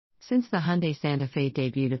Since the Hyundai Santa Fe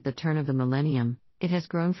debuted at the turn of the millennium, it has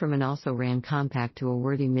grown from an also-ran compact to a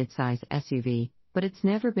worthy midsize SUV, but it's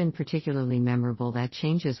never been particularly memorable. That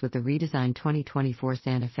changes with the redesigned 2024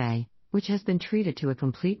 Santa Fe, which has been treated to a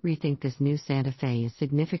complete rethink. This new Santa Fe is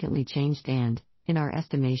significantly changed and, in our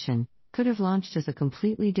estimation, could have launched as a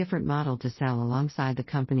completely different model to sell alongside the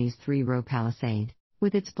company's three-row Palisade.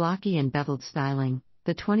 With its blocky and beveled styling,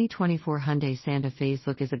 the 2024 Hyundai Santa Fe's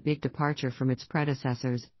look is a big departure from its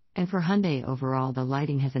predecessors, and for Hyundai overall the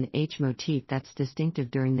lighting has an H motif that's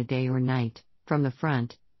distinctive during the day or night. From the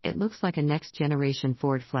front, it looks like a next-generation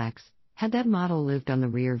Ford Flex. Had that model lived on, the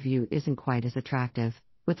rear view isn't quite as attractive,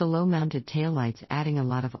 with the low-mounted taillights adding a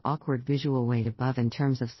lot of awkward visual weight above. In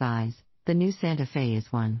terms of size, the new Santa Fe is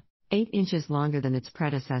 1.8 inches longer than its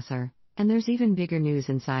predecessor, and there's even bigger news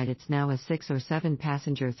inside. It's now a 6 or 7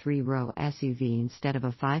 passenger 3-row SUV instead of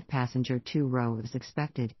a 5-passenger 2-row as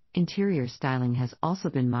expected. Interior styling has also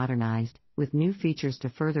been modernized, with new features to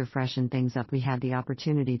further freshen things up. We had the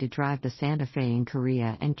opportunity to drive the Santa Fe in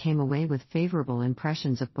Korea and came away with favorable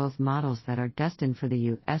impressions of both models that are destined for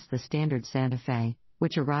the US. The standard Santa Fe,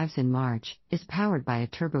 which arrives in March, is powered by a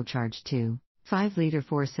turbocharged 2.5-liter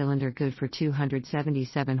 4-cylinder good for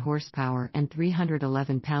 277 horsepower and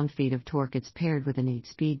 311 pound-feet of torque. It's paired with an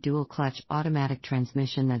 8-speed dual-clutch automatic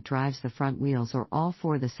transmission that drives the front wheels or all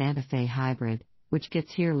four. The Santa Fe Hybrid, which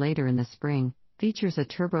gets here later in the spring, features a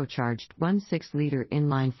turbocharged 1.6-liter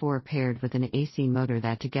inline-4 paired with an AC motor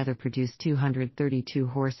that together produce 232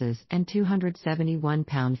 horses and 271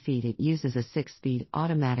 pound-feet. It uses a 6-speed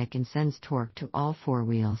automatic and sends torque to all four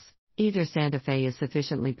wheels. Either Santa Fe is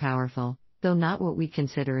sufficiently powerful, though not what we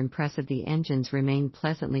consider impressive. The engines remain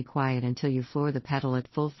pleasantly quiet until you floor the pedal at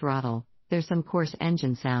full throttle. There's some coarse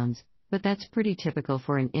engine sounds, but that's pretty typical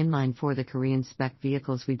for an inline-4. The Korean spec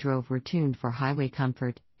vehicles we drove were tuned for highway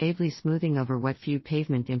comfort, ably smoothing over what few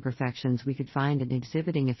pavement imperfections we could find and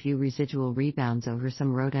exhibiting a few residual rebounds over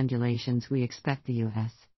some road undulations. We expect the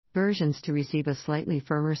US versions to receive a slightly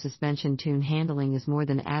firmer suspension tune. Handling is more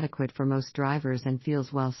than adequate for most drivers and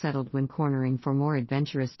feels well settled when cornering. For more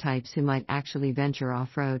adventurous types who might actually venture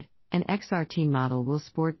off-road, an XRT model will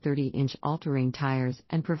sport 30-inch all-terrain tires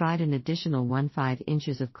and provide an additional 1.5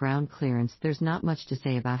 inches of ground clearance. There's not much to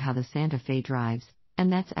say about how the Santa Fe drives,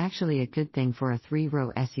 and that's actually a good thing for a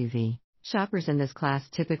 3-row SUV. Shoppers in this class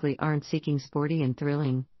typically aren't seeking sporty and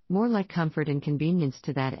thrilling, more like comfort and convenience.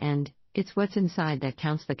 To that end, it's what's inside that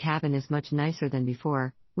counts. The cabin is much nicer than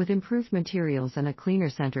before, with improved materials and a cleaner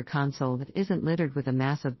center console that isn't littered with a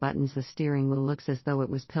mass of buttons. The steering wheel looks as though it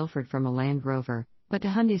was pilfered from a Land Rover, but to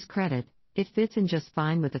Hyundai's credit, it fits in just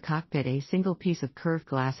fine with the cockpit. A single piece of curved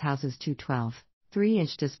glass houses two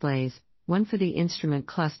 12.3-inch displays, one for the instrument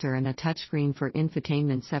cluster and a touchscreen for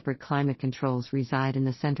infotainment. Separate climate controls reside in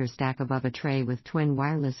the center stack above a tray with twin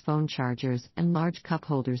wireless phone chargers and large cup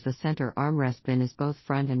holders. The center armrest bin is both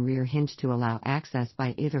front and rear hinged to allow access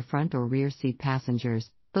by either front or rear seat passengers,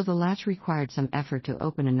 though the latch required some effort to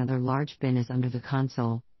open. Another large bin is under the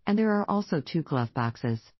console, and there are also two glove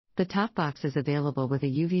boxes. The top box is available with a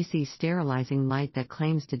UVC sterilizing light that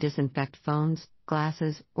claims to disinfect phones,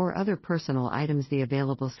 glasses, or other personal items. The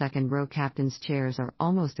available second-row captain's chairs are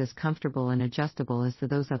almost as comfortable and adjustable as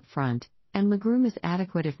those up front, and legroom is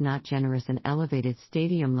adequate if not generous. An elevated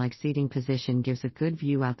stadium-like seating position gives a good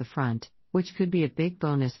view out the front, which could be a big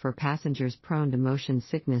bonus for passengers prone to motion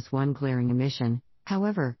sickness. One glaring omission,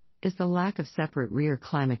 however, is the lack of separate rear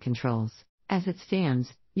climate controls. As it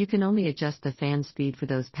stands, you can only adjust the fan speed for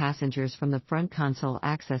those passengers from the front console.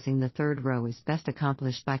 Accessing the third row is best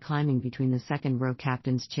accomplished by climbing between the second-row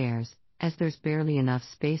captain's chairs, as there's barely enough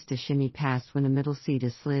space to shimmy past when the middle seat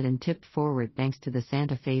is slid and tipped forward. Thanks to the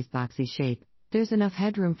Santa Fe's boxy shape, there's enough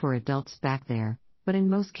headroom for adults back there, but in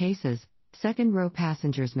most cases, second-row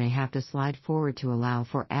passengers may have to slide forward to allow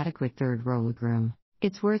for adequate third-row legroom.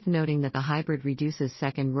 It's worth noting that the hybrid reduces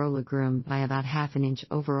second-row legroom by about half an inch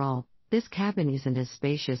overall. This cabin isn't as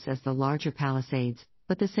spacious as the larger Palisades,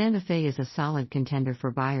 but the Santa Fe is a solid contender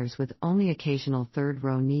for buyers with only occasional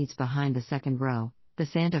third-row needs behind the second row. The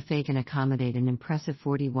Santa Fe can accommodate an impressive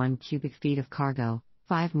 41 cubic feet of cargo,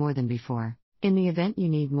 5 more than before. In the event you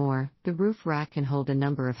need more, the roof rack can hold a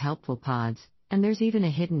number of helpful pods, and there's even a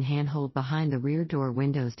hidden handhold behind the rear door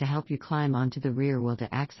windows to help you climb onto the rear wheel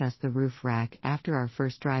to access the roof rack. After our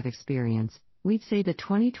first drive experience, we'd say the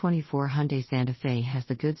 2024 Hyundai Santa Fe has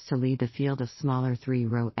the goods to lead the field of smaller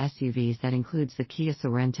 3-row SUVs. That includes the Kia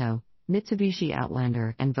Sorento, Mitsubishi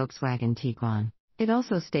Outlander, and Volkswagen Tiguan. It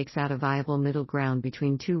also stakes out a viable middle ground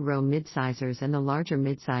between 2-row midsizers and the larger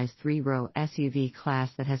midsize 3-row SUV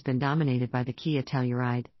class that has been dominated by the Kia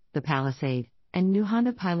Telluride, the Palisade, and new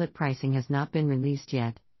Honda Pilot. Pricing has not been released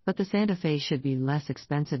yet, But the Santa Fe should be less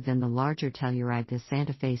expensive than the larger Telluride. This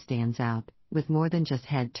Santa Fe stands out, with more than just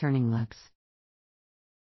head-turning looks.